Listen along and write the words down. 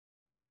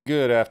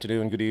Good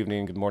afternoon, good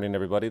evening, good morning,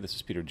 everybody. This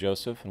is Peter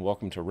Joseph, and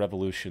welcome to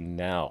Revolution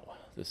Now.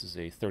 This is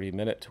a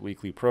 30-minute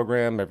weekly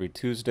program every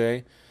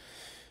Tuesday.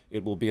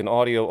 It will be an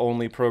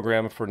audio-only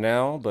program for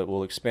now, but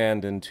will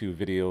expand into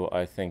video,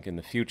 I think, in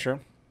the future.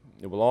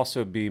 It will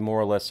also be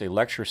more or less a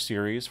lecture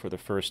series for the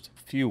first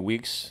few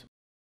weeks,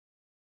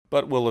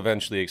 but will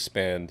eventually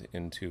expand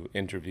into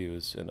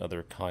interviews and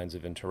other kinds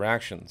of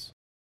interactions.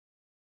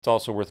 It's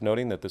also worth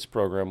noting that this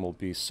program will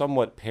be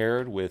somewhat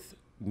paired with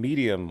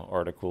Medium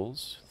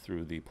articles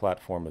through the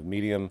platform of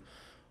Medium,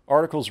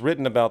 articles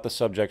written about the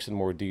subjects in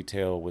more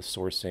detail with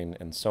sourcing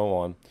and so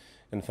on.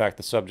 In fact,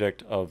 the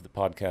subject of the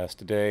podcast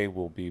today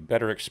will be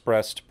better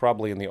expressed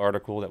probably in the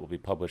article that will be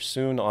published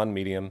soon on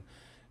Medium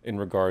in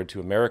regard to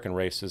American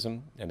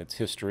racism and its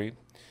history,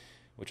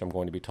 which I'm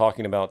going to be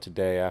talking about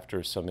today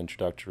after some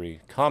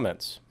introductory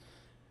comments.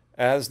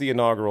 As the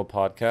inaugural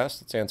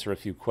podcast, let's answer a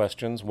few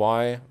questions.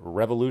 Why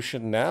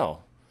revolution now?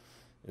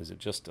 Is it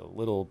just a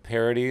little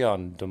parody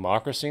on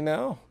democracy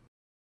now?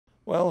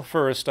 Well,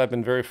 first, I've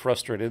been very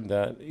frustrated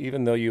that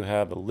even though you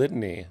have a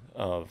litany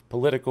of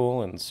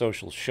political and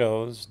social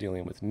shows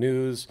dealing with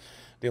news,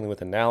 dealing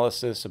with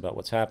analysis about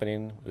what's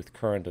happening with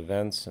current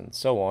events and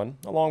so on,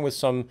 along with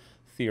some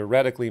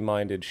theoretically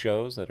minded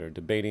shows that are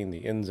debating the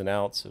ins and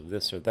outs of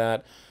this or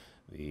that,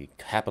 the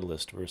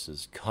capitalist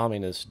versus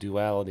communist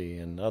duality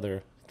and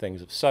other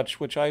things of such,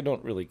 which I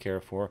don't really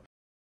care for.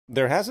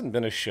 There hasn't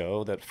been a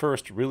show that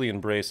first really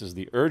embraces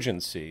the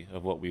urgency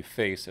of what we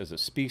face as a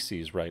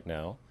species right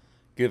now,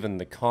 given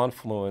the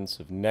confluence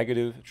of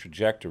negative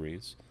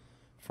trajectories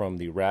from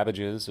the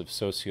ravages of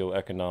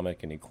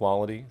socioeconomic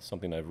inequality,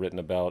 something I've written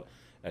about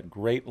at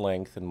great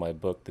length in my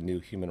book, The New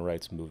Human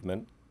Rights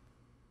Movement,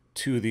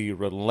 to the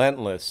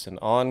relentless and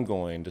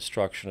ongoing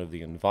destruction of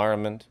the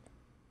environment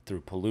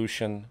through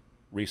pollution,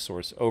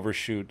 resource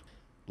overshoot,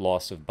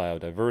 loss of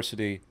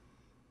biodiversity.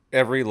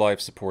 Every life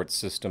support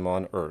system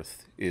on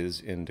Earth is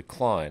in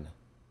decline.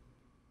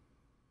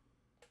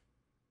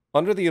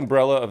 Under the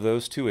umbrella of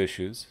those two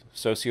issues,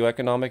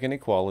 socioeconomic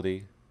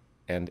inequality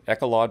and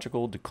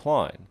ecological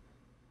decline,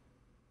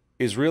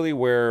 is really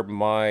where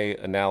my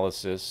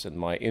analysis and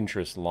my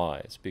interest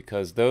lies,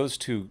 because those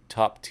two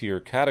top-tier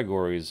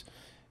categories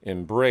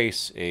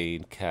embrace a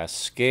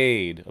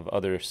cascade of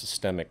other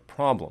systemic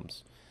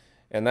problems.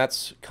 And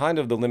that's kind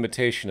of the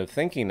limitation of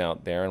thinking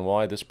out there, and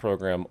why this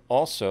program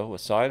also,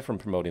 aside from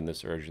promoting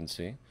this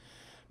urgency,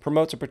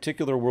 promotes a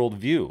particular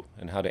worldview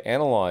and how to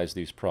analyze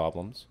these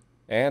problems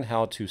and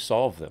how to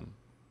solve them.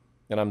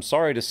 And I'm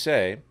sorry to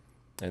say,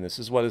 and this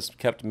is what has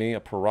kept me a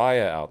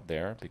pariah out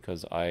there,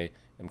 because I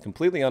am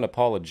completely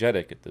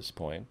unapologetic at this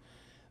point,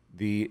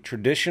 the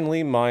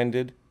traditionally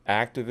minded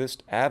activist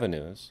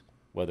avenues,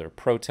 whether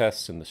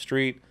protests in the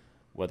street,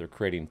 whether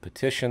creating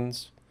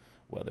petitions,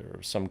 whether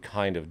some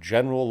kind of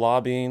general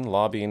lobbying.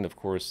 Lobbying, of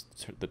course,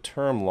 the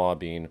term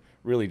lobbying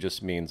really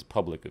just means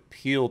public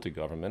appeal to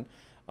government.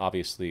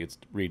 Obviously, it's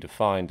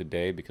redefined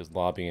today because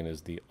lobbying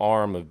is the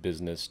arm of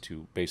business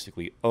to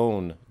basically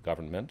own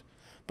government,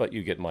 but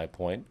you get my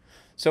point.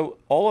 So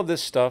all of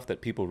this stuff that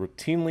people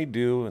routinely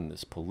do in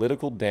this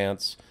political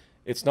dance,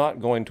 it's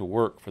not going to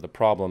work for the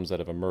problems that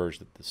have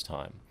emerged at this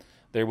time.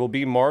 There will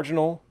be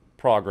marginal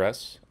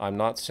progress. I'm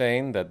not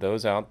saying that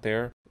those out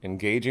there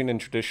engaging in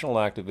traditional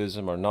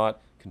activism are not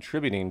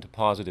contributing to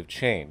positive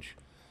change.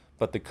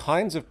 But the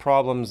kinds of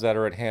problems that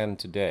are at hand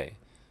today,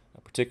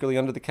 particularly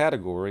under the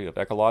category of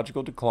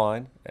ecological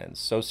decline and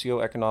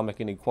socioeconomic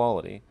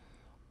inequality,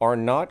 are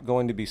not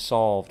going to be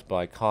solved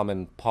by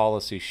common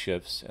policy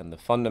shifts and the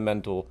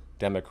fundamental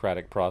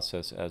democratic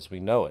process as we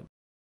know it.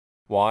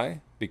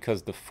 Why?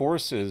 Because the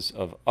forces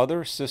of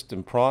other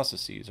system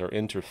processes are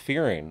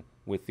interfering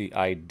with the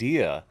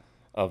idea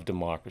of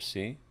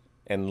democracy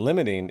and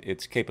limiting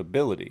its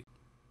capability.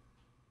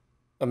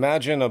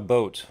 Imagine a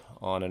boat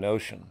on an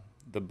ocean.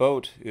 The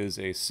boat is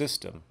a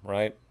system,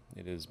 right?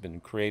 It has been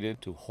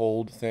created to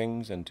hold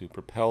things and to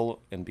propel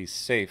and be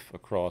safe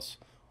across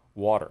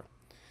water.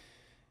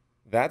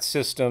 That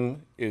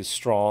system is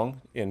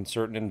strong in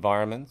certain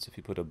environments. If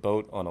you put a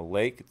boat on a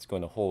lake, it's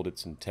going to hold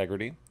its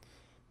integrity.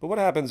 But what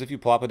happens if you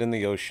plop it in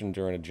the ocean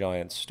during a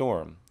giant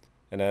storm?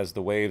 And as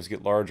the waves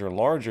get larger and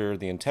larger,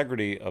 the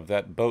integrity of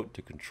that boat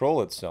to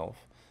control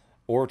itself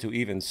or to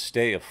even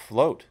stay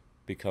afloat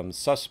becomes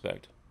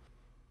suspect.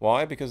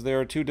 Why? Because there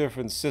are two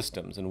different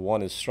systems, and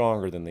one is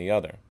stronger than the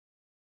other.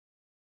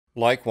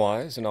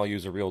 Likewise, and I'll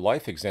use a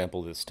real-life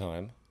example this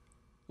time,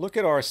 look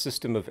at our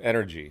system of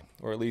energy,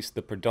 or at least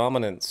the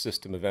predominant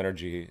system of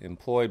energy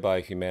employed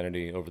by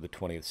humanity over the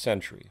 20th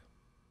century,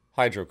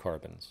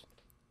 hydrocarbons.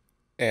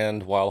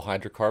 And while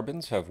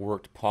hydrocarbons have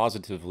worked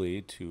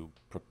positively to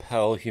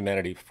propel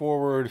humanity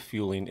forward,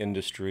 fueling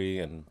industry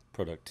and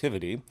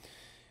productivity,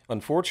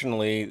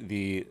 unfortunately,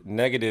 the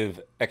negative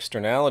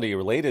externality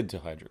related to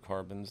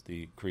hydrocarbons,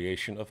 the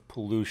creation of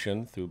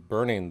pollution through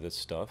burning this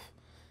stuff,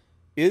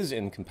 is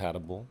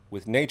incompatible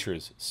with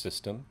nature's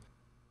system,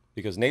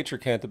 because nature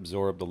can't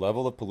absorb the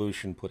level of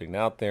pollution putting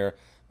out there,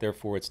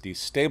 therefore it's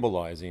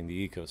destabilizing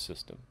the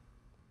ecosystem.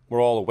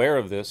 We're all aware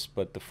of this,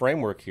 but the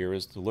framework here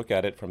is to look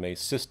at it from a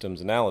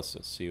systems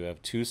analysis. So you have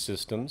two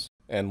systems,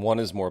 and one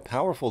is more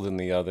powerful than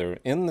the other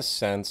in the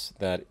sense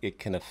that it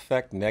can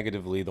affect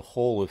negatively the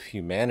whole of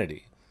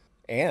humanity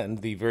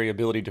and the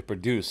variability to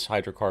produce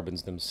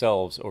hydrocarbons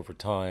themselves over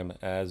time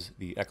as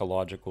the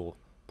ecological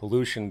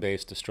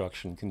pollution-based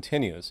destruction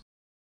continues.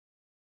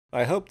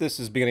 I hope this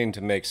is beginning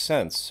to make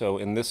sense. So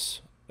in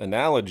this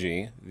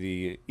analogy,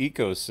 the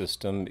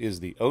ecosystem is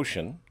the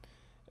ocean,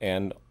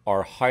 and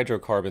our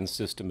hydrocarbon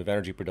system of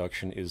energy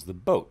production is the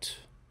boat.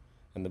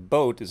 And the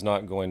boat is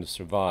not going to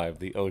survive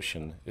the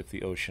ocean if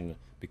the ocean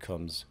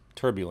becomes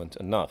turbulent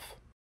enough.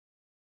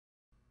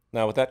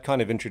 Now, with that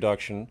kind of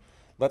introduction,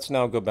 let's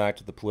now go back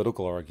to the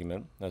political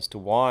argument as to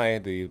why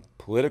the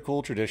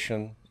political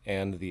tradition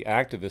and the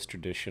activist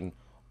tradition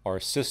are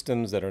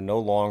systems that are no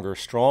longer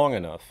strong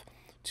enough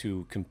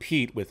to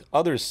compete with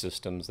other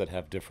systems that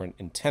have different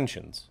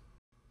intentions.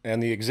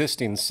 And the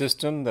existing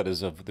system that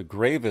is of the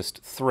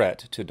gravest threat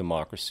to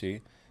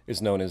democracy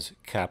is known as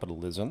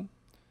capitalism.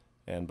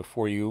 And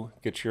before you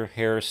get your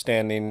hair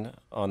standing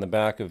on the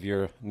back of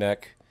your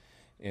neck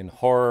in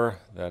horror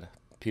that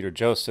Peter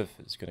Joseph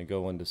is going to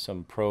go into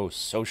some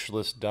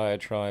pro-socialist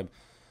diatribe,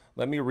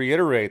 let me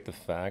reiterate the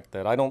fact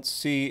that I don't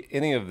see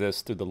any of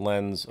this through the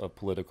lens of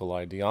political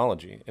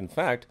ideology. In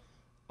fact,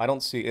 I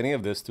don't see any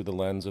of this through the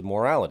lens of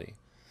morality.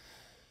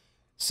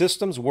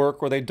 Systems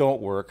work or they don't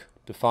work,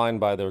 defined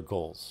by their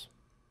goals.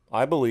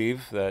 I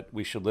believe that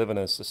we should live in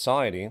a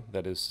society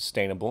that is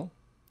sustainable,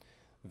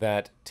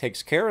 that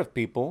takes care of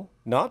people,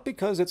 not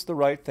because it's the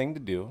right thing to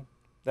do.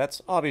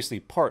 That's obviously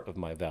part of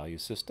my value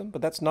system,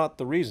 but that's not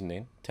the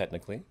reasoning,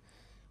 technically.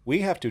 We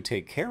have to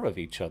take care of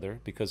each other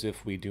because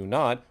if we do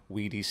not,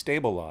 we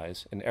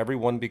destabilize and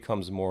everyone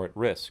becomes more at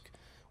risk.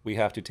 We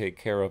have to take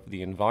care of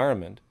the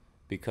environment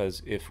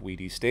because if we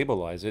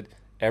destabilize it,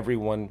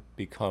 everyone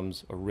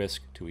becomes a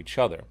risk to each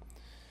other.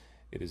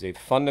 It is a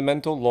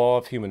fundamental law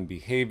of human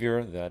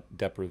behavior that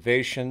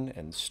deprivation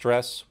and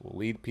stress will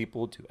lead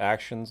people to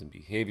actions and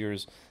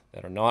behaviors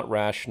that are not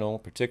rational,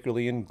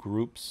 particularly in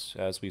groups,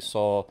 as we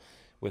saw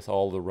with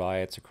all the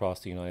riots across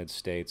the United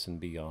States and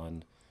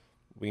beyond.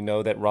 We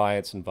know that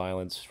riots and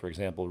violence, for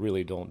example,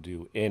 really don't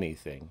do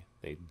anything.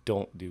 They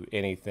don't do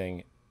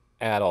anything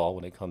at all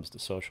when it comes to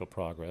social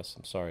progress,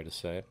 I'm sorry to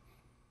say.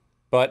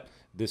 But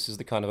this is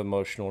the kind of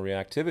emotional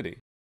reactivity.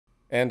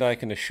 And I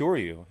can assure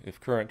you, if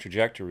current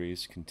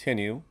trajectories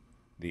continue,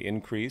 the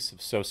increase of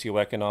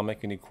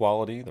socioeconomic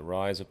inequality, the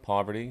rise of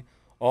poverty,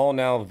 all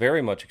now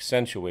very much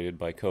accentuated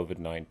by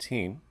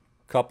COVID-19,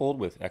 coupled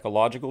with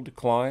ecological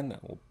decline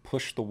that will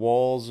push the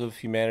walls of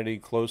humanity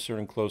closer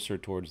and closer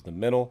towards the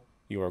middle,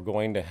 you are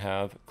going to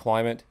have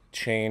climate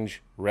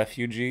change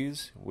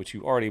refugees, which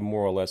you already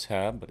more or less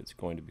have, but it's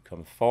going to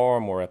become far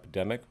more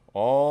epidemic,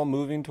 all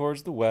moving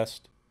towards the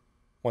west.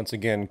 Once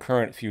again,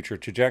 current future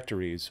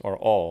trajectories are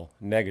all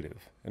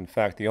negative. In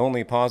fact, the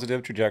only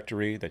positive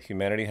trajectory that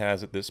humanity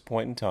has at this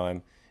point in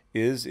time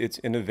is its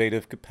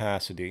innovative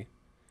capacity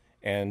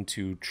and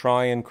to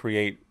try and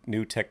create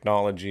new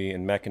technology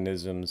and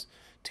mechanisms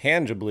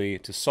tangibly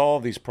to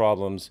solve these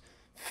problems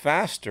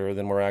faster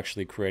than we're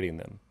actually creating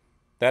them.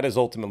 That is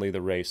ultimately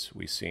the race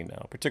we see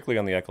now, particularly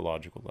on the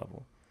ecological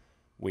level.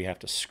 We have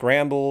to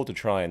scramble to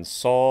try and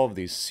solve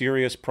these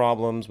serious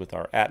problems with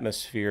our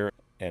atmosphere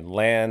and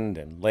land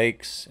and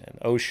lakes and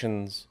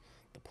oceans,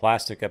 the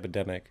plastic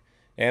epidemic,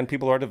 and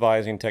people are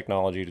devising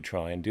technology to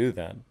try and do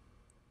that.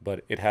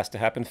 But it has to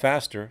happen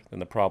faster than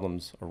the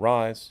problems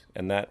arise,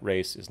 and that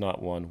race is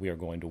not one we are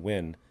going to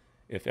win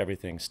if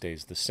everything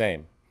stays the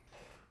same.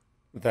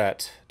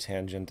 That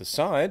tangent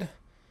aside,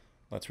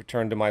 let's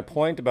return to my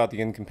point about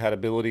the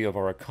incompatibility of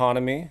our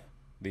economy,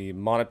 the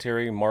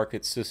monetary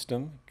market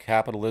system,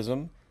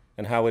 capitalism,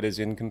 and how it is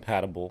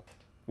incompatible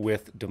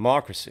with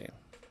democracy.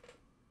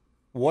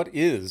 What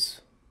is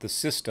the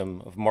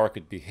system of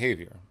market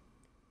behavior?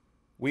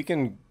 We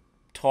can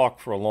talk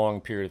for a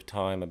long period of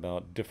time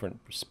about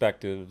different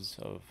perspectives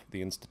of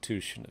the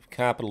institution of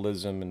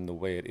capitalism and the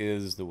way it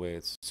is, the way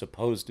it's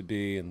supposed to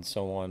be, and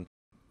so on.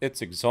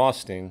 It's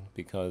exhausting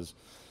because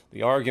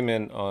the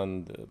argument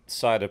on the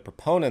side of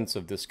proponents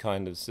of this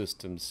kind of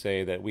system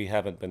say that we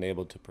haven't been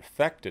able to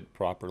perfect it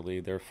properly,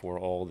 therefore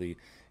all the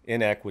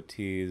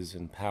inequities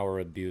and power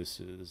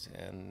abuses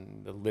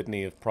and the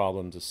litany of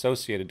problems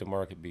associated to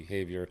market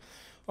behavior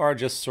are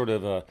just sort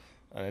of an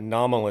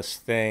anomalous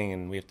thing,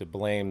 and we have to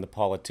blame the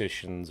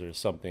politicians or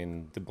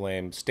something, to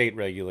blame state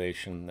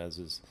regulation, as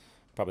is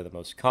probably the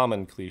most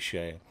common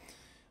cliche,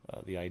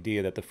 the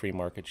idea that the free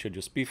market should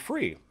just be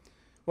free.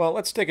 Well,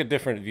 let's take a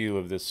different view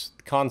of this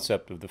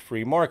concept of the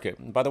free market.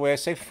 And by the way, I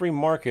say free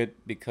market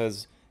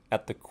because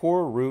at the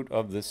core root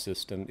of this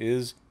system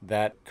is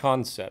that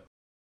concept.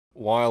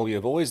 While we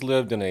have always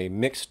lived in a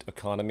mixed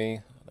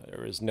economy,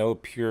 there is no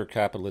pure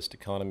capitalist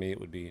economy.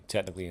 It would be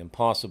technically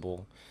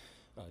impossible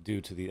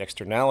due to the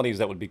externalities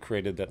that would be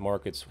created that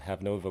markets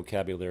have no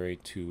vocabulary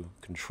to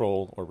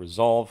control or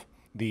resolve.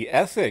 The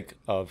ethic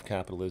of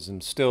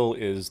capitalism still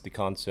is the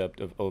concept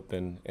of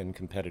open and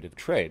competitive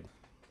trade.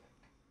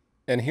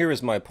 And here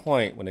is my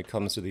point when it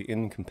comes to the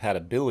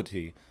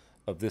incompatibility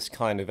of this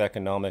kind of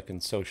economic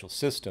and social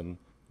system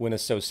when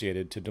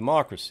associated to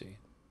democracy.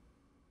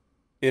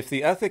 If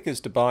the ethic is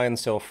to buy and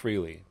sell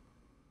freely,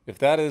 if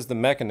that is the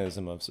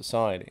mechanism of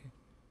society,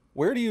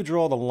 where do you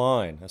draw the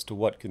line as to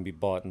what can be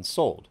bought and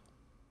sold?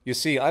 You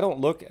see, I don't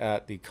look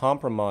at the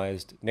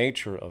compromised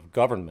nature of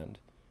government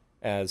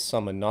as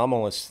some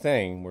anomalous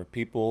thing where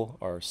people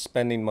are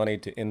spending money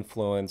to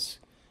influence,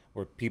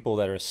 where people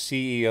that are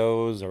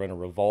CEOs are in a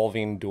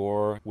revolving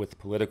door with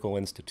political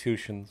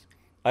institutions.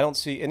 I don't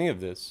see any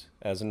of this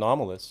as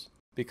anomalous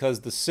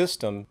because the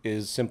system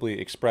is simply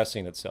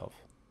expressing itself.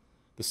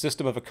 The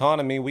system of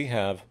economy we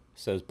have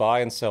says buy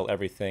and sell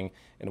everything,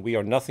 and we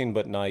are nothing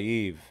but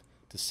naive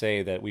to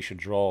say that we should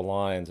draw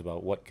lines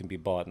about what can be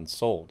bought and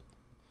sold.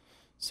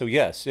 So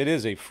yes, it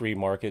is a free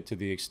market to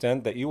the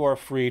extent that you are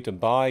free to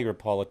buy your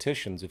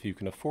politicians if you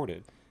can afford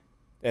it.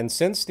 And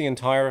since the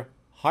entire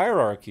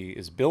hierarchy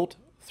is built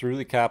through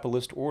the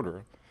capitalist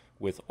order,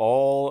 with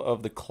all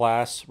of the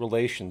class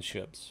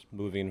relationships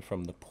moving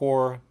from the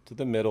poor to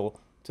the middle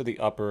to the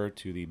upper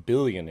to the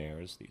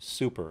billionaires, the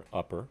super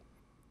upper,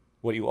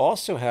 what you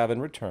also have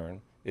in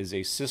return is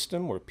a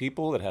system where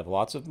people that have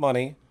lots of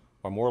money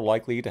are more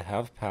likely to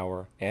have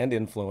power and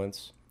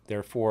influence.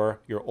 Therefore,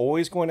 you're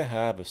always going to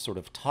have a sort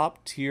of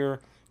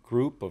top-tier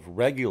group of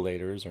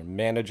regulators or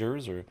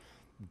managers or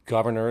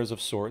governors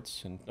of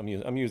sorts, and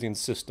I'm using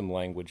system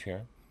language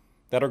here,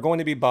 that are going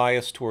to be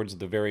biased towards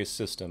the very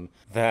system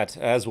that,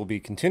 as will be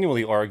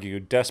continually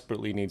argued,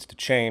 desperately needs to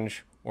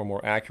change, or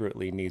more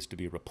accurately, needs to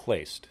be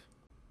replaced.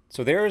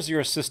 So there's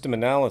your system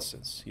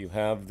analysis. You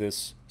have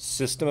this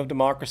system of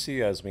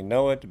democracy as we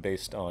know it,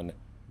 based on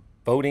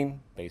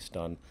voting, based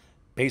on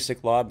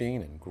basic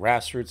lobbying and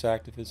grassroots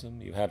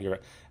activism. You have your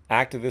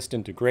activist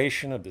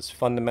integration of this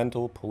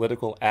fundamental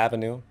political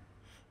avenue,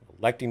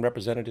 electing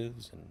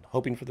representatives and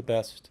hoping for the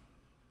best.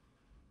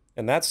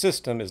 And that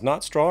system is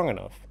not strong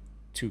enough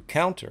to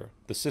counter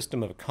the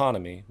system of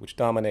economy which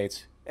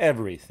dominates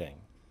everything.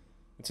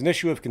 It's an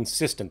issue of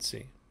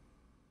consistency.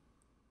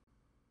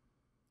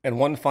 And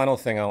one final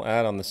thing I'll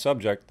add on the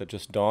subject that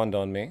just dawned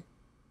on me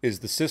is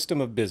the system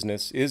of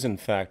business is in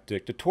fact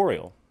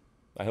dictatorial.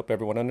 I hope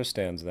everyone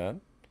understands that.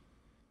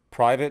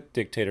 Private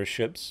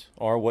dictatorships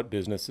are what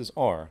businesses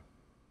are.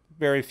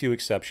 Very few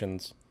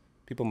exceptions.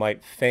 People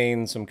might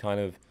feign some kind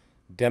of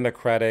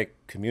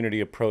democratic community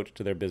approach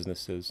to their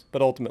businesses,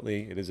 but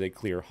ultimately it is a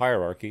clear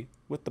hierarchy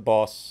with the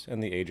boss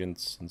and the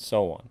agents and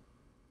so on.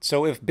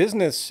 So if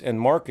business and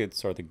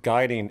markets are the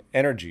guiding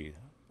energy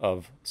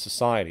of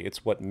society,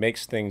 it's what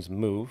makes things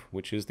move,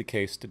 which is the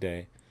case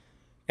today,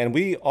 and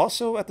we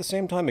also at the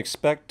same time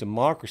expect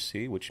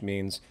democracy, which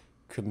means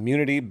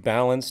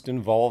community-balanced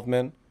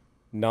involvement,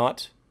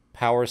 not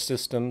power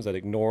systems that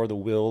ignore the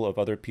will of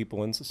other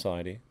people in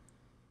society,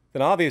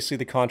 then obviously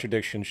the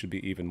contradiction should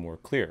be even more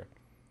clear.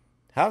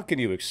 How can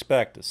you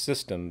expect a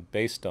system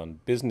based on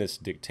business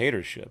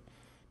dictatorship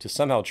to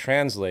somehow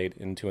translate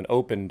into an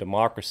open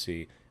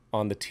democracy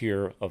on the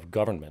tier of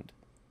government?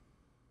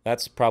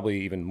 That's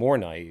probably even more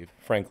naive,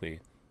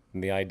 frankly,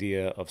 than the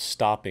idea of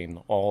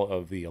stopping all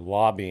of the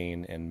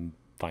lobbying and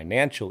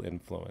financial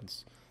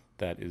influence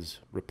that is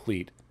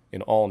replete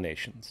in all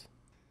nations.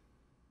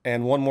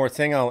 And one more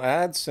thing I'll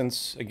add,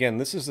 since, again,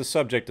 this is the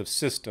subject of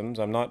systems,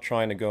 I'm not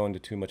trying to go into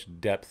too much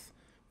depth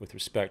with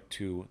respect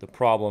to the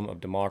problem of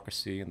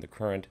democracy and the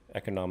current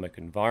economic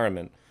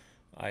environment.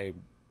 I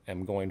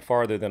am going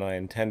farther than I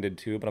intended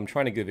to, but I'm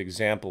trying to give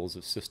examples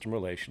of system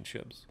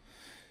relationships.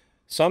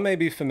 Some may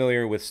be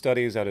familiar with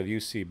studies out of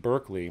UC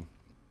Berkeley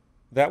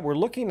that were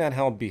looking at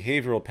how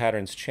behavioral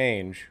patterns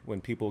change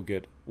when people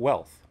get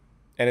wealth.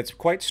 And it's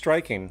quite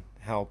striking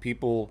how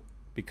people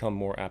become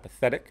more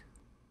apathetic.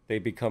 They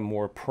become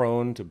more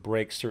prone to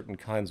break certain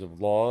kinds of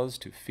laws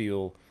to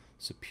feel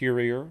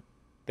superior.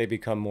 They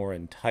become more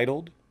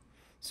entitled.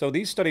 So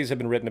these studies have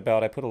been written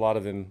about. I put a lot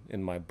of them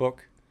in my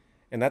book.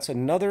 And that's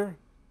another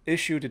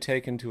issue to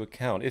take into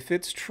account. If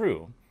it's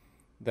true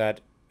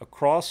that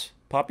across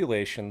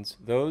populations,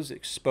 those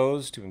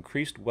exposed to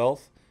increased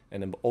wealth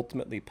and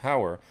ultimately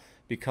power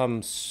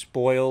become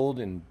spoiled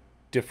and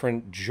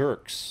different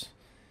jerks.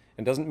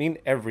 It doesn't mean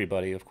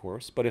everybody, of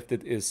course, but if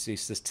it is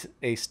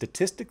a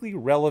statistically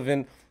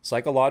relevant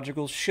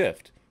psychological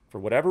shift, for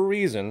whatever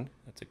reason,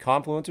 it's a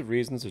confluence of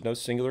reasons, there's no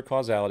singular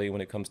causality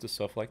when it comes to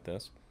stuff like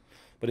this,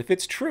 but if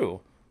it's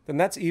true, then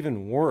that's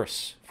even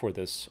worse for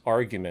this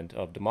argument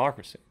of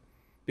democracy.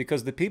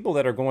 Because the people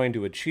that are going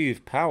to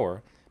achieve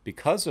power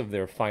because of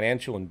their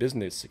financial and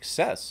business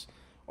success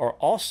are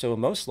also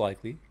most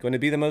likely going to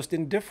be the most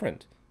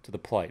indifferent to the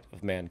plight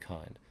of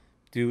mankind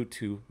due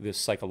to this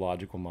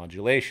psychological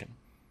modulation.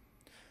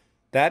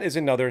 That is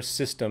another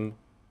system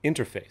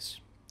interface.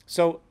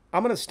 So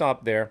I'm going to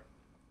stop there.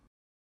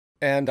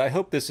 And I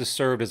hope this has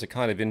served as a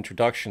kind of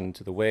introduction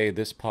to the way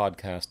this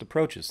podcast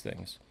approaches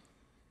things.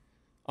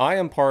 I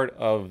am part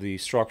of the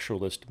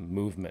structuralist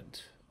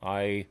movement.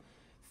 I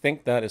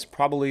think that is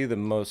probably the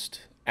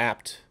most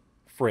apt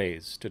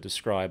phrase to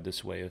describe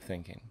this way of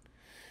thinking.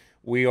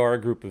 We are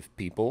a group of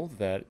people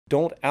that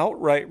don't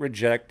outright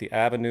reject the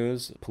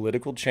avenues of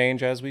political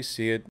change as we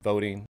see it,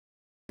 voting,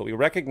 but we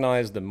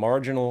recognize the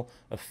marginal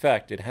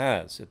effect it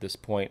has at this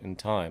point in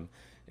time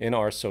in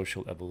our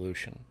social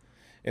evolution.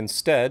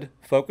 Instead,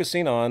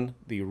 focusing on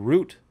the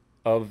root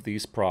of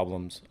these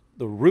problems,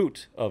 the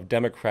root of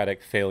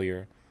democratic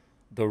failure,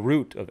 the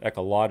root of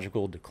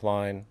ecological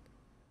decline,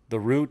 the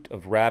root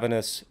of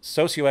ravenous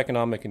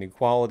socioeconomic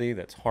inequality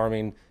that's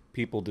harming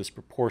people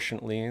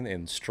disproportionately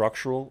in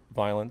structural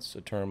violence,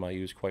 a term I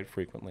use quite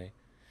frequently.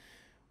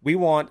 We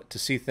want to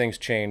see things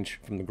change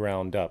from the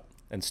ground up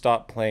and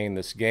stop playing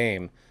this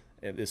game,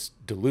 this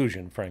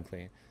delusion,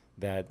 frankly,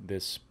 that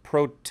this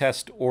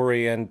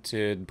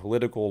protest-oriented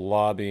political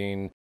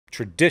lobbying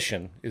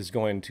tradition is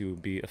going to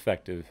be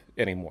effective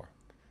anymore.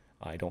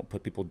 I don't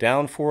put people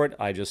down for it.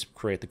 I just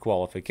create the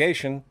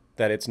qualification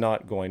that it's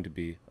not going to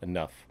be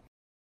enough.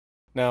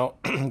 Now,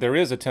 there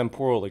is a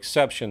temporal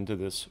exception to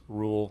this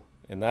rule,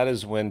 and that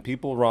is when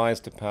people rise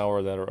to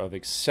power that are of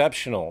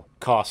exceptional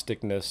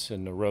causticness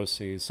and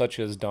neuroses, such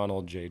as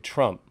Donald J.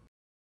 Trump.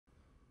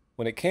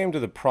 When it came to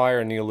the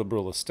prior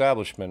neoliberal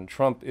establishment,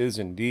 Trump is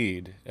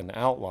indeed an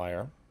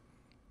outlier,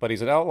 but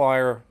he's an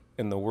outlier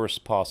in the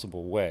worst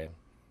possible way.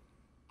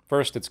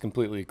 First, it's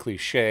completely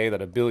cliche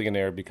that a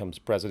billionaire becomes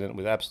president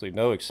with absolutely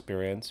no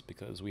experience,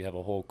 because we have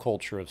a whole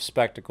culture of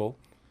spectacle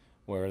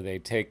where they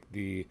take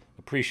the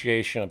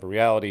appreciation of a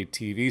reality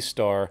TV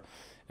star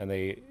and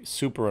they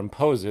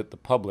superimpose it, the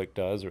public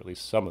does, or at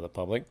least some of the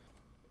public,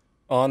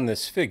 on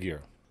this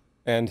figure.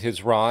 And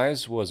his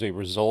rise was a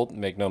result,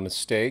 make no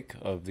mistake,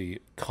 of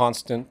the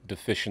constant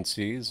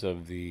deficiencies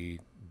of the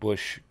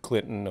Bush,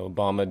 Clinton,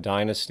 Obama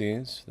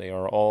dynasties. They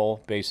are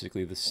all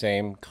basically the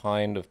same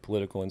kind of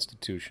political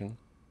institution.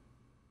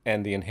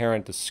 And the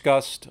inherent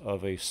disgust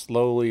of a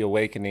slowly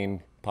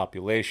awakening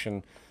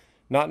population,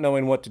 not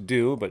knowing what to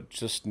do, but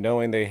just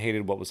knowing they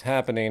hated what was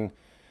happening,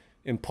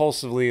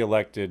 impulsively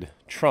elected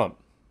Trump.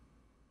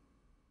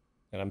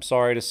 And I'm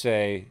sorry to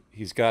say,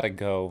 he's got to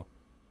go.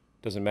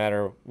 Doesn't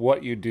matter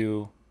what you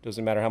do,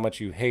 doesn't matter how much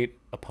you hate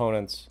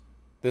opponents,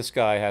 this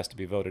guy has to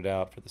be voted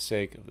out for the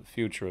sake of the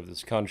future of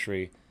this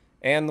country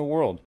and the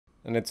world.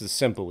 And it's as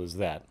simple as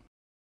that.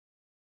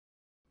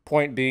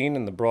 Point being,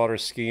 in the broader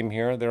scheme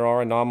here, there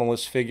are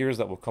anomalous figures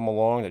that will come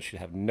along that should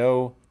have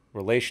no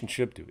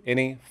relationship to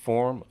any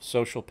form of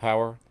social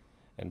power,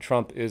 and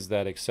Trump is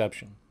that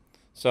exception.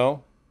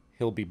 So,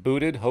 he'll be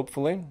booted,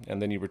 hopefully,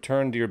 and then you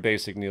return to your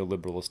basic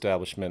neoliberal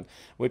establishment,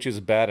 which is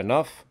bad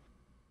enough,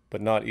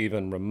 but not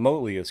even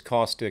remotely as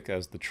caustic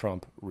as the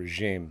Trump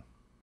regime.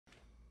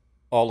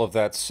 All of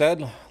that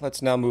said,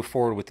 let's now move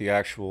forward with the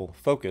actual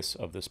focus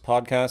of this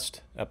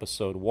podcast,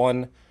 Episode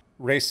 1,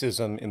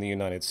 Racism in the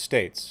United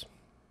States.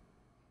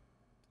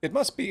 It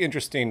must be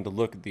interesting to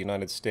look at the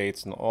United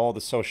States and all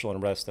the social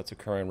unrest that's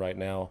occurring right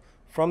now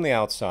from the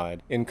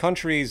outside in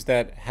countries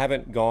that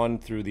haven't gone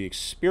through the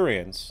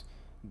experience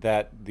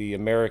that the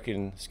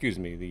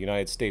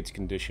United States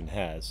condition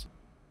has.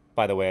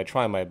 By the way, I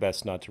try my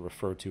best not to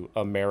refer to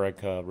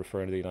America,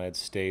 referring to the United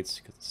States,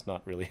 because it's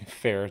not really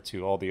fair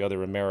to all the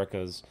other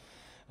Americas.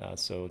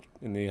 So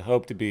in the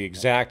hope to be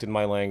exact in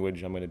my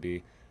language, I'm going to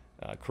be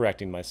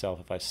correcting myself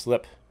if I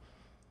slip.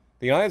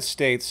 The United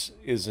States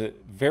is a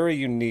very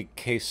unique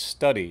case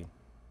study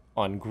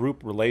on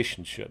group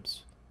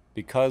relationships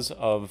because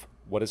of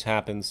what has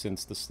happened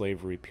since the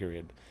slavery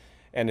period.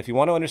 And if you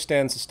want to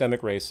understand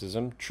systemic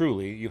racism,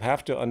 truly, you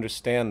have to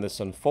understand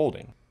this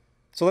unfolding.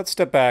 So let's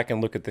step back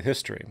and look at the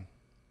history.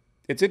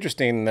 It's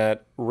interesting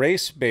that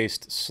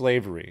race-based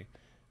slavery,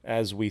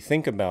 as we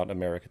think about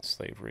American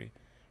slavery,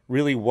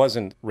 really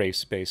wasn't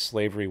race-based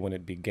slavery when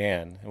it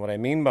began. And what I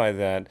mean by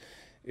that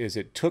is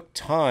it took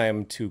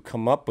time to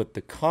come up with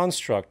the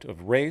construct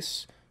of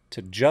race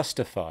to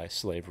justify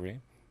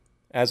slavery,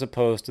 as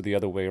opposed to the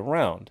other way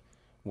around,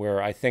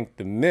 where I think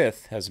the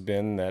myth has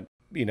been that,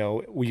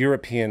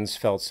 Europeans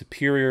felt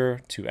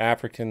superior to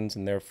Africans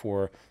and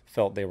therefore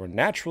felt they were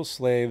natural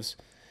slaves,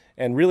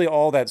 and really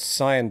all that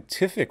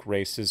scientific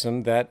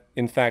racism that,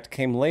 in fact,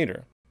 came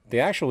later. The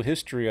actual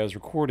history as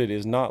recorded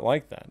is not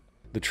like that.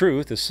 The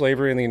truth is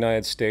slavery in the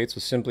United States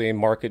was simply a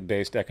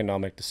market-based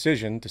economic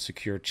decision to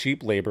secure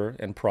cheap labor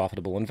and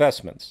profitable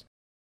investments.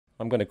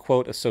 I'm going to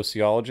quote a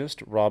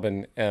sociologist,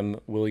 Robin M.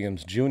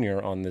 Williams,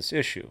 Jr., on this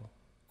issue.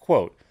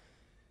 Quote,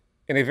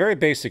 "In a very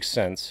basic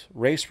sense,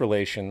 race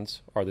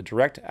relations are the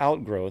direct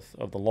outgrowth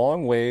of the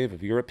long wave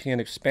of European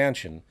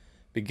expansion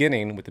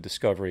beginning with the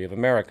discovery of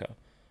America.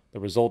 The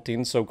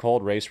resulting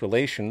so-called race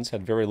relations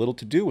had very little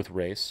to do with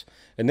race.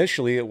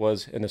 Initially, it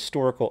was an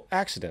historical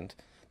accident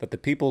that the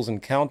peoples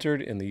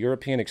encountered in the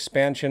European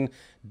expansion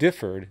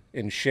differed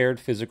in shared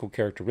physical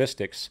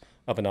characteristics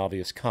of an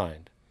obvious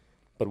kind.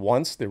 But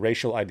once the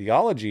racial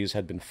ideologies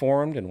had been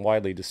formed and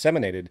widely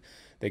disseminated,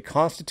 they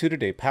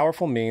constituted a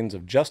powerful means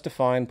of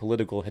justifying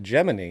political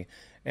hegemony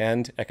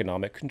and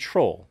economic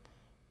control."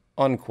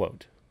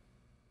 Unquote.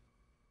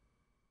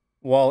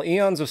 While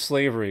eons of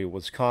slavery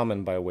was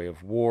common by way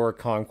of war,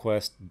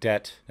 conquest,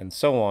 debt, and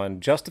so on,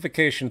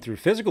 justification through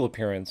physical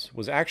appearance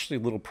was actually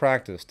little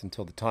practiced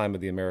until the time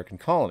of the American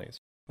colonies.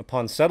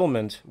 Upon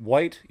settlement,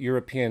 white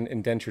European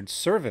indentured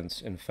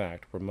servants, in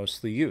fact, were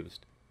mostly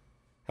used.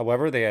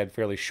 However, they had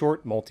fairly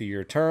short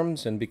multi-year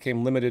terms and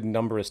became limited in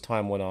number as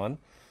time went on.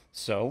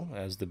 So,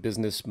 as the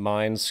business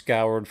minds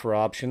scoured for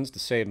options to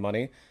save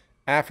money,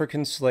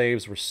 African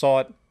slaves were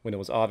sought when it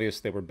was obvious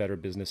they were better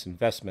business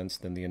investments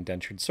than the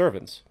indentured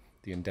servants,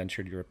 the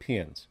indentured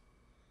Europeans.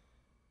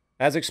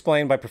 As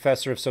explained by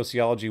Professor of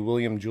Sociology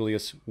William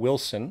Julius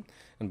Wilson,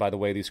 and by the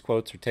way, these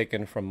quotes are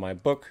taken from my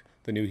book,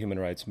 The New Human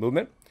Rights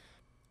Movement,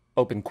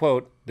 open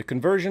quote, "The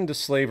conversion to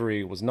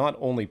slavery was not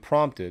only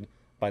prompted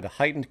by the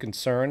heightened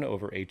concern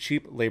over a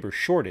cheap labor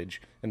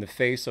shortage in the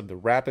face of the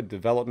rapid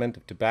development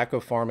of tobacco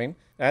farming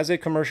as a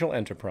commercial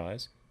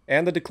enterprise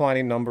and the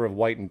declining number of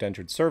white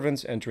indentured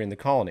servants entering the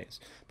colonies,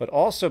 but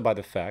also by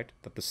the fact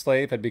that the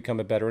slave had become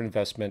a better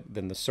investment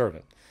than the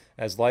servant.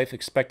 As life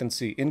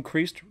expectancy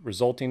increased,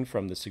 resulting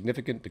from the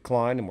significant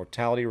decline in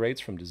mortality rates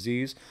from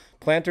disease,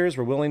 planters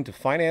were willing to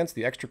finance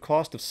the extra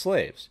cost of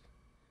slaves.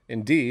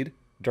 Indeed,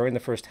 during the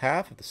first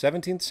half of the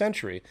 17th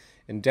century,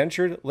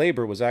 indentured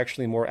labor was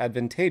actually more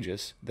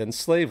advantageous than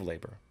slave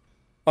labor."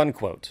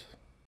 Unquote.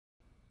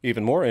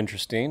 Even more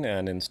interesting,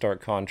 and in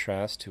stark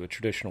contrast to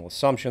traditional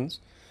assumptions,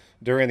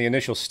 during the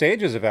initial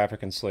stages of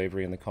African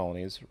slavery in the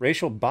colonies,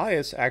 racial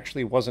bias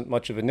actually wasn't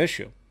much of an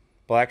issue.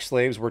 Black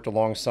slaves worked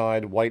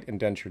alongside white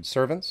indentured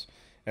servants,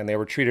 and they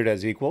were treated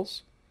as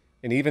equals,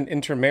 and even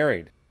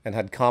intermarried, and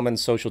had common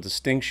social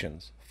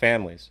distinctions,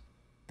 families.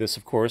 This,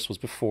 of course, was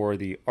before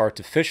the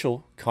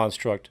artificial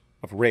construct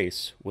of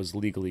race was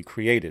legally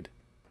created.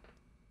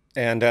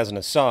 And as an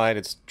aside,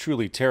 it's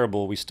truly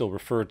terrible we still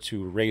refer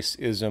to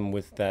racism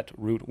with that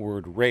root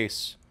word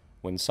race,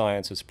 when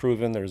science has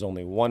proven there's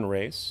only one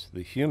race,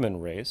 the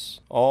human race.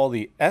 All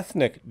the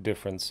ethnic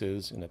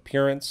differences in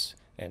appearance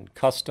and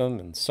custom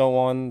and so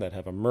on that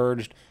have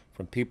emerged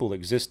from people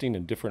existing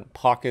in different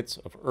pockets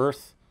of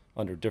Earth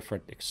under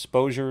different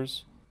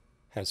exposures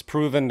has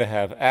proven to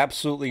have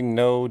absolutely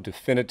no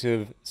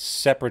definitive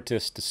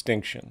separatist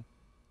distinction.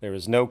 There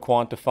is no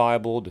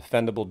quantifiable,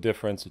 defendable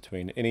difference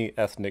between any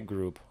ethnic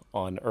group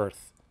on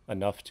Earth,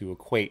 enough to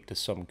equate to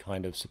some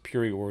kind of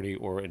superiority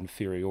or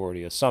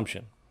inferiority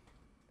assumption.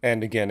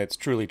 And again, it's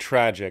truly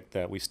tragic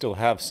that we still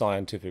have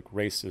scientific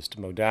racist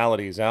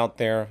modalities out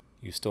there.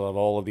 You still have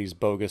all of these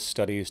bogus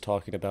studies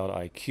talking about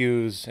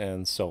IQs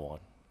and so on.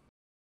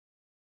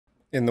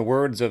 In the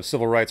words of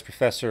civil rights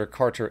professor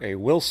Carter A.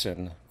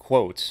 Wilson,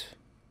 quote,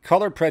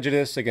 "Color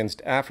prejudice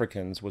against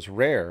Africans was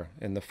rare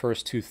in the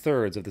first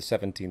two-thirds of the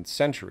 17th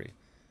century.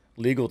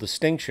 Legal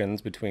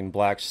distinctions between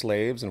black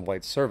slaves and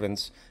white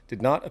servants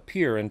did not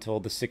appear until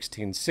the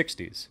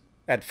 1660s.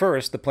 At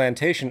first, the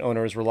plantation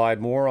owners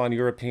relied more on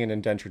European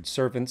indentured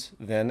servants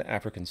than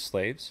African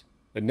slaves.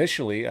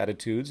 Initially,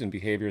 attitudes and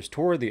behaviors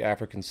toward the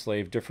African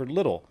slave differed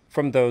little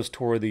from those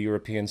toward the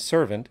European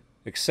servant,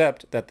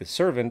 except that the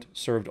servant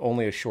served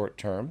only a short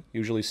term,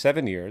 usually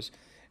 7 years,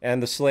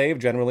 and the slave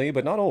generally,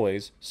 but not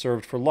always,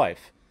 served for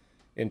life.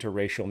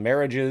 Interracial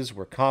marriages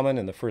were common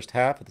in the first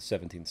half of the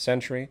 17th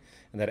century,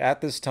 and that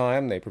at this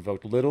time they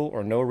provoked little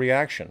or no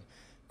reaction.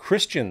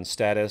 Christian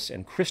status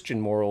and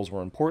Christian morals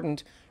were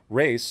important,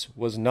 race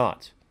was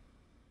not."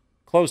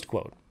 Closed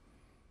quote.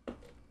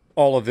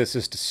 All of this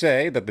is to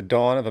say that the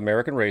dawn of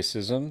American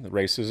racism, the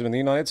racism in the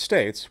United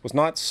States, was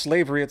not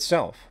slavery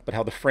itself, but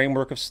how the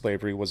framework of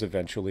slavery was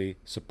eventually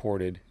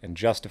supported and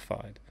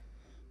justified.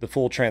 The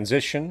full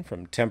transition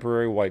from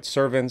temporary white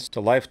servants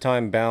to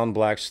lifetime-bound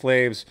black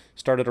slaves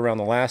started around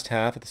the last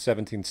half of the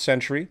 17th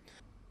century,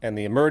 and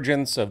the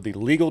emergence of the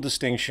legal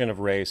distinction of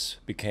race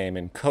became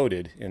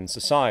encoded in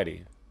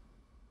society.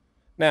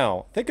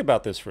 Now, think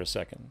about this for a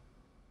second.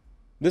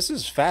 This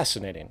is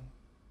fascinating.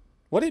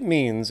 What it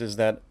means is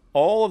that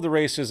all of the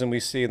racism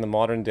we see in the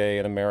modern day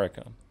in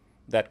America,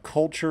 that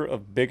culture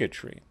of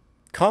bigotry,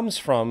 comes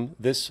from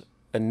this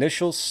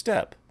initial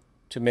step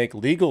to make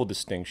legal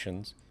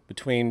distinctions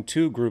between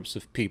two groups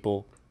of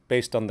people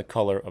based on the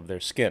color of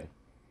their skin.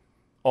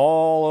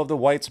 All of the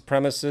white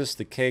supremacists,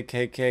 the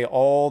KKK,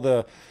 all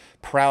the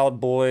Proud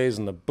Boys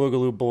and the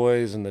Boogaloo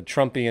Boys and the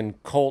Trumpian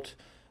cult,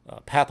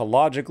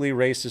 pathologically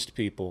racist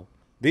people,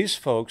 these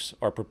folks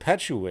are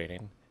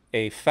perpetuating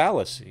a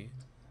fallacy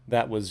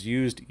that was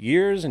used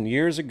years and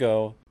years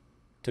ago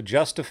to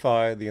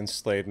justify the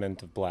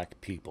enslavement of black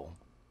people.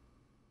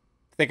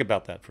 Think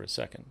about that for a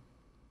second.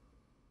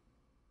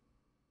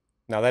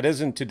 Now, that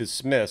isn't to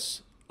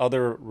dismiss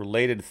other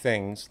related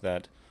things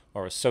that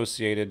are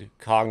associated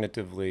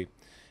cognitively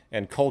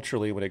and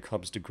culturally when it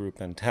comes to group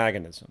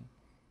antagonism,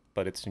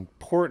 but it's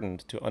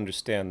important to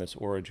understand this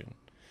origin.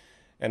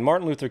 And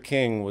Martin Luther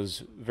King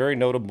was very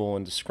notable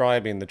in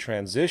describing the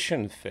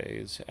transition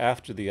phase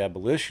after the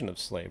abolition of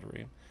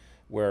slavery,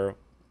 where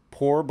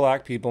poor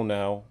black people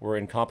now were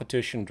in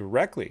competition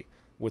directly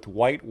with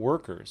white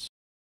workers.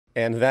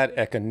 And that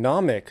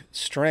economic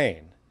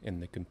strain in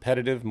the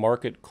competitive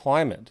market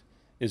climate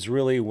is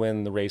really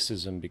when the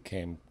racism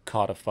became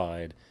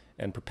codified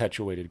and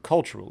perpetuated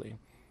culturally.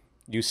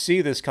 You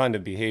see this kind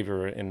of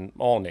behavior in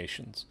all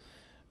nations.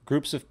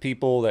 Groups of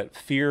people that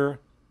fear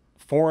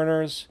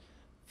foreigners,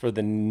 for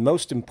the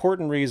most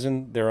important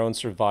reason, their own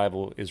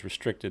survival is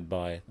restricted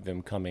by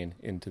them coming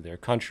into their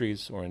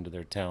countries or into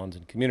their towns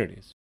and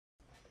communities.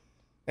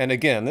 And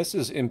again, this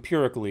is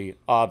empirically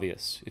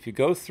obvious. If you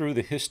go through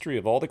the history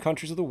of all the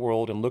countries of the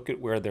world and look at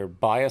where their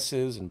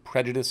biases and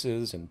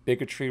prejudices and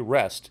bigotry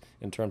rest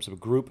in terms of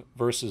group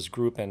versus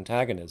group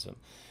antagonism,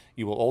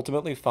 you will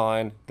ultimately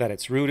find that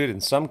it's rooted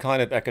in some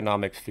kind of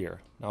economic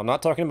fear. Now, I'm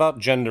not talking about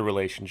gender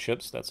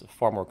relationships. That's a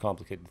far more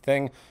complicated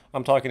thing.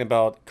 I'm talking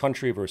about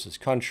country versus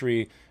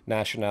country,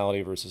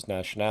 nationality versus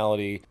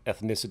nationality,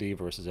 ethnicity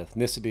versus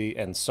ethnicity,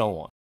 and so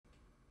on.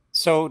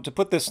 So, to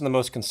put this in the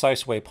most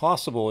concise way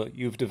possible,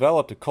 you've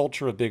developed a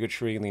culture of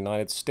bigotry in the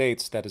United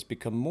States that has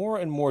become more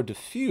and more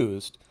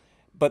diffused,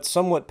 but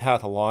somewhat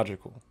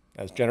pathological,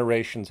 as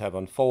generations have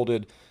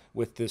unfolded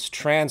with this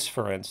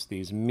transference,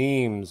 these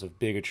memes of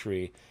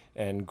bigotry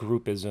and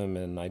groupism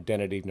and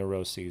identity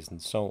neuroses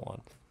and so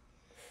on.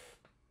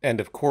 And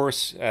of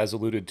course, as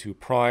alluded to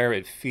prior,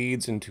 it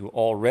feeds into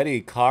already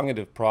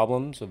cognitive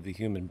problems of the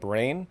human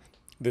brain.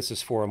 This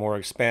is for a more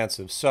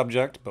expansive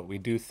subject, but we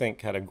do think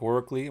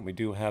categorically, and we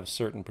do have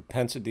certain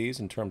propensities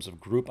in terms of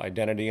group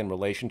identity and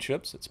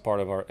relationships. It's part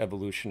of our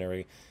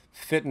evolutionary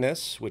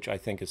fitness, which I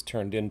think has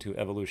turned into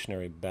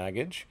evolutionary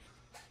baggage.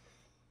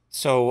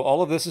 So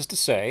all of this is to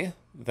say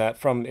that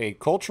from a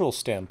cultural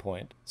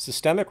standpoint,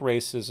 systemic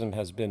racism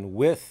has been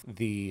with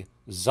the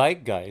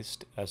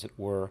zeitgeist, as it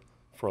were,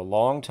 for a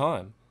long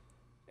time.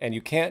 And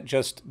you can't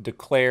just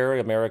declare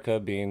America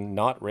being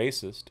not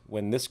racist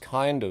when this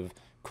kind of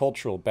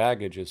cultural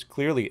baggage is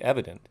clearly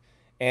evident,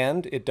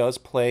 and it does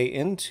play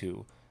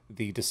into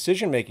the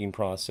decision-making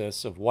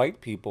process of white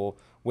people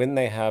when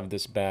they have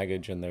this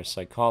baggage in their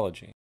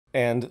psychology,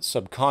 and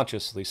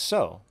subconsciously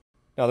so.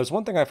 Now, there's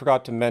one thing I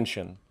forgot to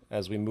mention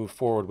as we move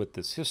forward with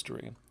this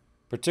history,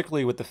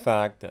 particularly with the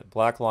fact that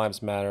Black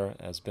Lives Matter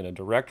has been a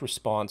direct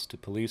response to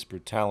police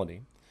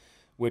brutality,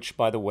 which,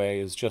 by the way,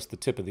 is just the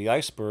tip of the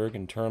iceberg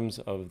in terms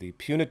of the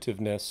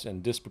punitiveness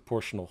and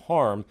disproportional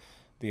harm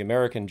the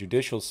American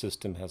judicial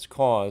system has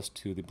caused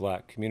to the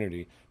black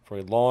community for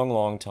a long,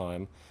 long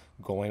time,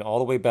 going all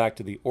the way back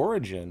to the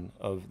origin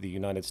of the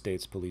United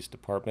States Police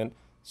Department,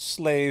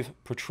 slave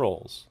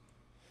patrols.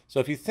 So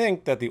if you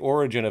think that the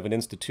origin of an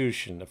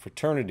institution, a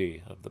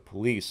fraternity of the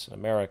police in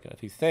America,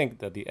 if you think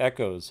that the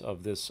echoes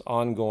of this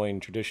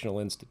ongoing traditional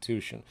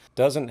institution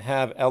doesn't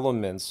have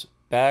elements,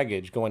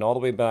 baggage going all the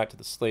way back to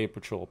the slave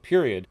patrol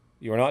period,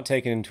 you are not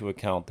taking into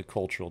account the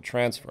cultural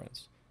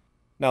transference.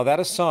 Now, that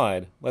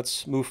aside,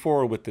 let's move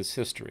forward with this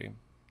history.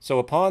 So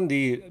upon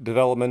the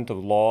development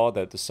of law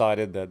that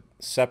decided that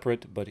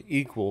separate but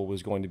equal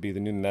was going to be the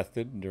new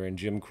method during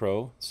Jim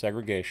Crow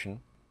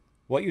segregation,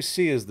 what you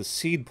see is the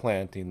seed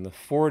planting, the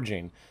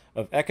forging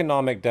of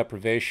economic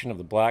deprivation of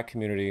the black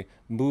community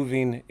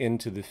moving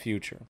into the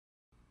future.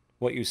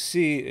 What you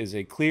see is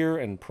a clear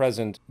and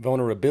present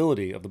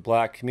vulnerability of the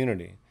black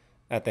community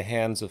at the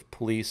hands of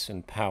police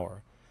and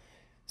power.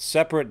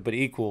 Separate but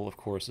equal, of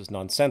course, is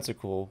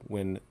nonsensical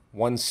when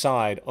one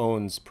side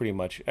owns pretty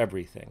much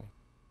everything.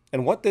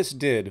 And what this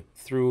did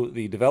through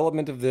the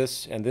development of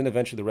this, and then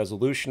eventually the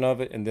resolution of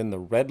it, and then the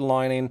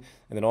redlining,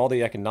 and then all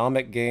the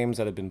economic games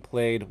that have been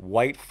played,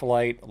 white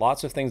flight,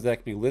 lots of things that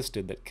could be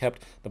listed that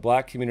kept the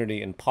black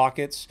community in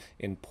pockets,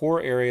 in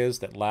poor areas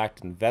that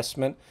lacked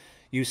investment.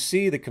 You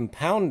see the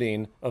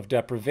compounding of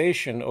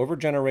deprivation over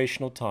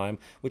generational time,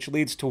 which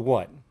leads to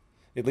what?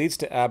 It leads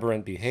to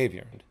aberrant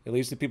behavior. It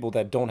leads to people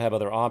that don't have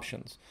other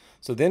options.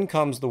 So then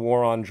comes the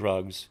war on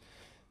drugs,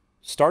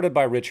 started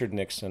by Richard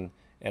Nixon,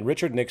 and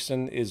Richard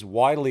Nixon is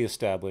widely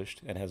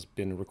established and has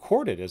been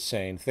recorded as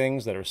saying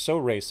things that are so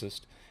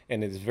racist,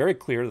 and it is very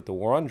clear that the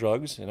war on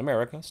drugs in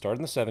America, started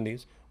in the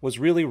 70s, was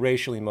really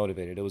racially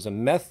motivated. It was a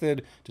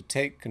method to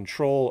take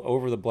control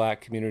over the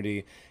black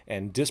community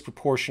and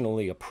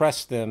disproportionately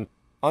oppress them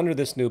under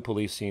this new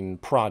policing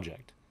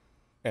project.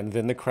 And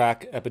then the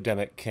crack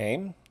epidemic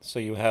came, so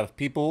you have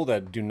people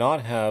that do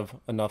not have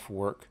enough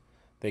work.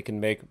 They can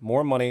make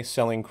more money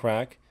selling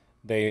crack.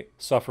 They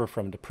suffer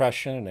from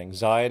depression and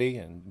anxiety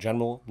and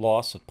general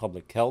loss of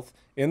public health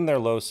in their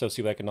low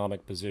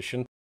socioeconomic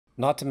position,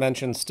 not to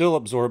mention still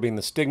absorbing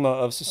the stigma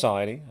of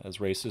society, as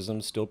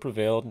racism still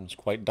prevailed and was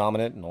quite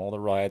dominant in all the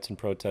riots and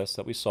protests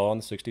that we saw in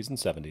the 60s and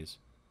 70s.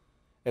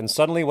 And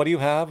suddenly, what do you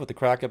have with the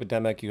crack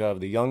epidemic? You have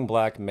the young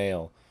black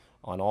male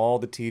on all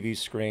the TV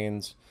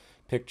screens,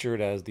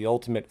 pictured as the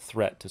ultimate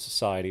threat to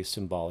society,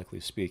 symbolically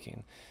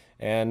speaking.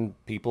 And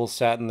people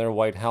sat in their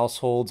white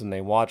households and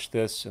they watched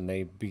this and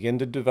they begin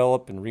to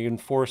develop and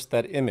reinforce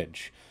that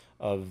image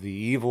of the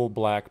evil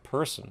black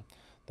person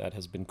that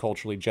has been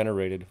culturally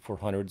generated for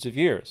hundreds of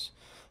years.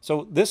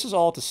 So this is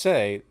all to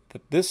say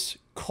that this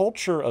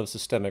culture of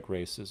systemic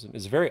racism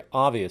is very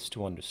obvious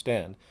to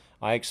understand.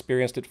 I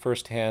experienced it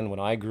firsthand when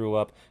I grew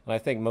up, and I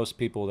think most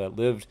people that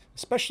lived,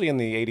 especially in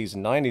the 80s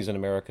and 90s in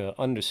America,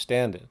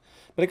 understand it.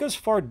 But it goes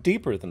far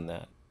deeper than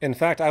that. In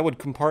fact, I would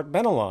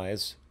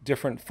compartmentalize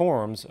different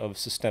forms of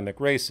systemic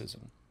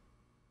racism,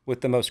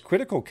 with the most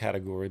critical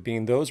category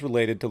being those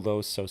related to low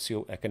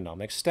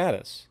socioeconomic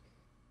status.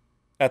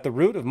 At the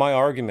root of my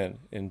argument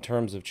in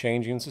terms of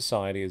changing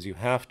society is you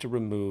have to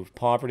remove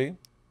poverty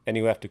and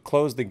you have to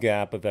close the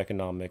gap of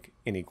economic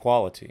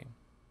inequality.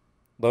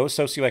 Low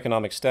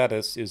socioeconomic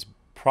status is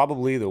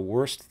probably the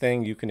worst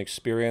thing you can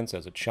experience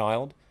as a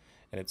child,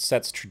 and it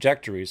sets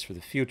trajectories for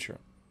the future.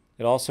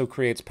 It also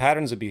creates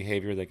patterns of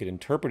behavior that get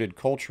interpreted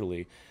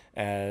culturally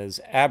as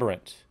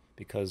aberrant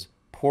because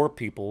poor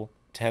people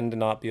tend to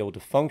not be able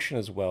to function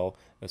as well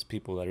as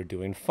people that are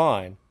doing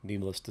fine,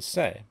 needless to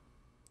say.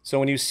 So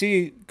when you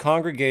see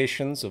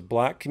congregations of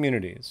black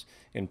communities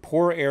in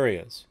poor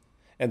areas,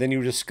 and then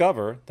you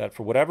discover that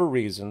for whatever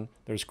reason,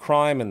 there's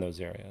crime in those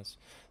areas,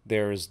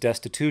 there's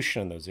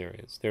destitution in those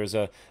areas, there's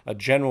a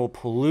general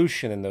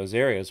pollution in those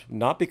areas,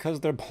 not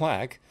because they're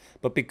black,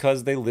 but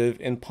because they live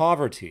in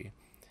poverty.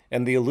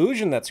 And the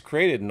illusion that's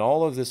created in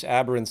all of this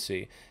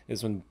aberrancy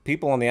is when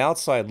people on the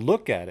outside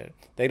look at it,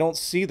 they don't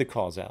see the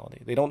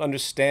causality. They don't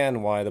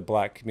understand why the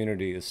black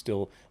community is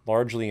still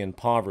largely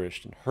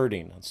impoverished and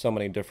hurting on so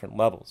many different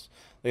levels.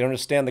 They don't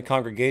understand the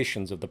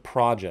congregations of the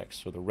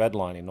projects or the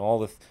redlining, all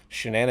the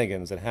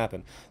shenanigans that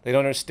happen. They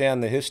don't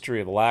understand the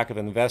history of lack of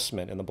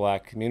investment in the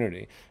black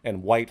community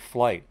and white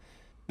flight.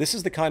 This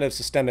is the kind of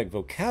systemic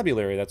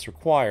vocabulary that's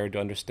required to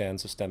understand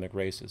systemic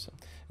racism.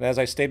 And as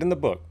I state in the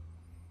book,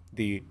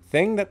 the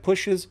thing that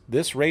pushes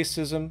this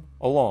racism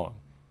along,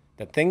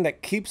 the thing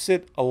that keeps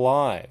it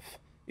alive,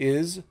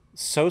 is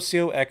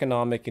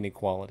socioeconomic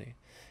inequality.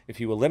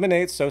 If you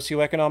eliminate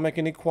socioeconomic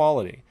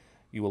inequality,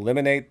 you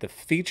eliminate the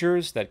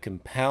features that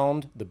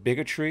compound the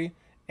bigotry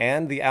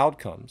and the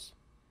outcomes,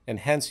 and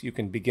hence you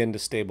can begin to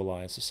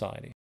stabilize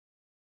society.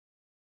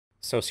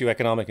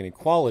 Socioeconomic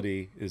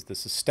inequality is the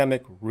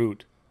systemic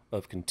root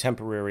of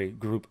contemporary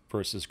group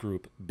versus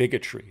group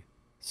bigotry,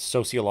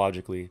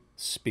 sociologically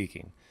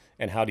speaking.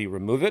 And how do you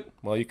remove it?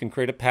 Well, you can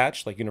create a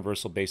patch like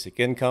universal basic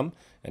income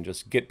and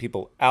just get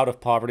people out of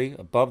poverty,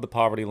 above the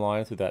poverty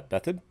line through that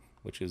method,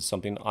 which is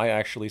something I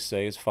actually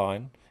say is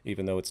fine,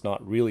 even though it's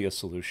not really a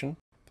solution,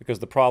 because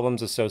the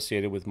problems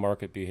associated with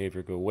market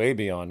behavior go way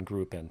beyond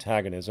group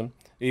antagonism,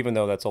 even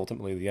though that's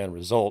ultimately the end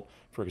result.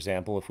 For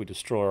example, if we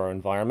destroy our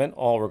environment,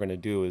 all we're going to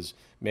do is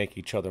make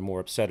each other more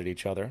upset at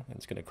each other, and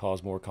it's going to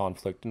cause more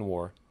conflict and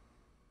war.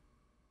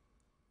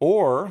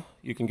 Or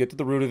you can get to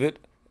the root of it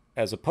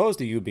as opposed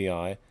to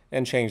UBI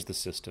and change the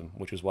system,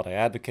 which is what I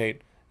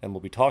advocate and we'll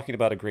be talking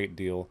about a great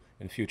deal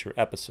in future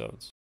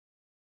episodes.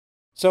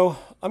 So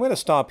I'm going to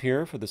stop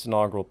here for this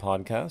inaugural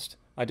podcast.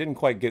 I didn't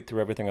quite get through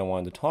everything I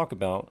wanted to talk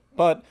about,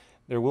 but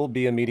there will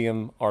be a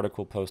Medium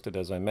article posted,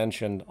 as I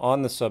mentioned,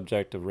 on the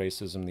subject of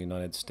racism in the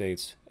United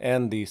States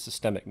and the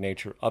systemic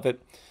nature of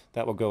it.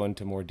 That will go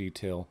into more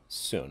detail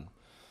soon.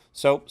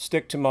 So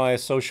stick to my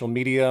social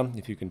media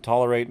if you can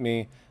tolerate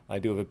me. I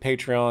do have a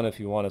Patreon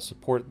if you want to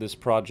support this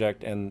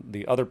project and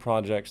the other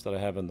projects that I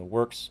have in the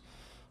works.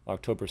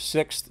 October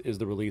 6th is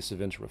the release of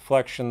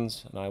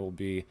Interreflections, and I will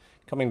be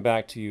coming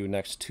back to you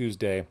next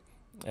Tuesday,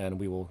 and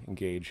we will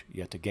engage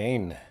yet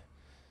again.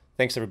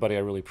 Thanks, everybody. I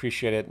really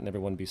appreciate it, and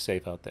everyone be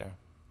safe out there.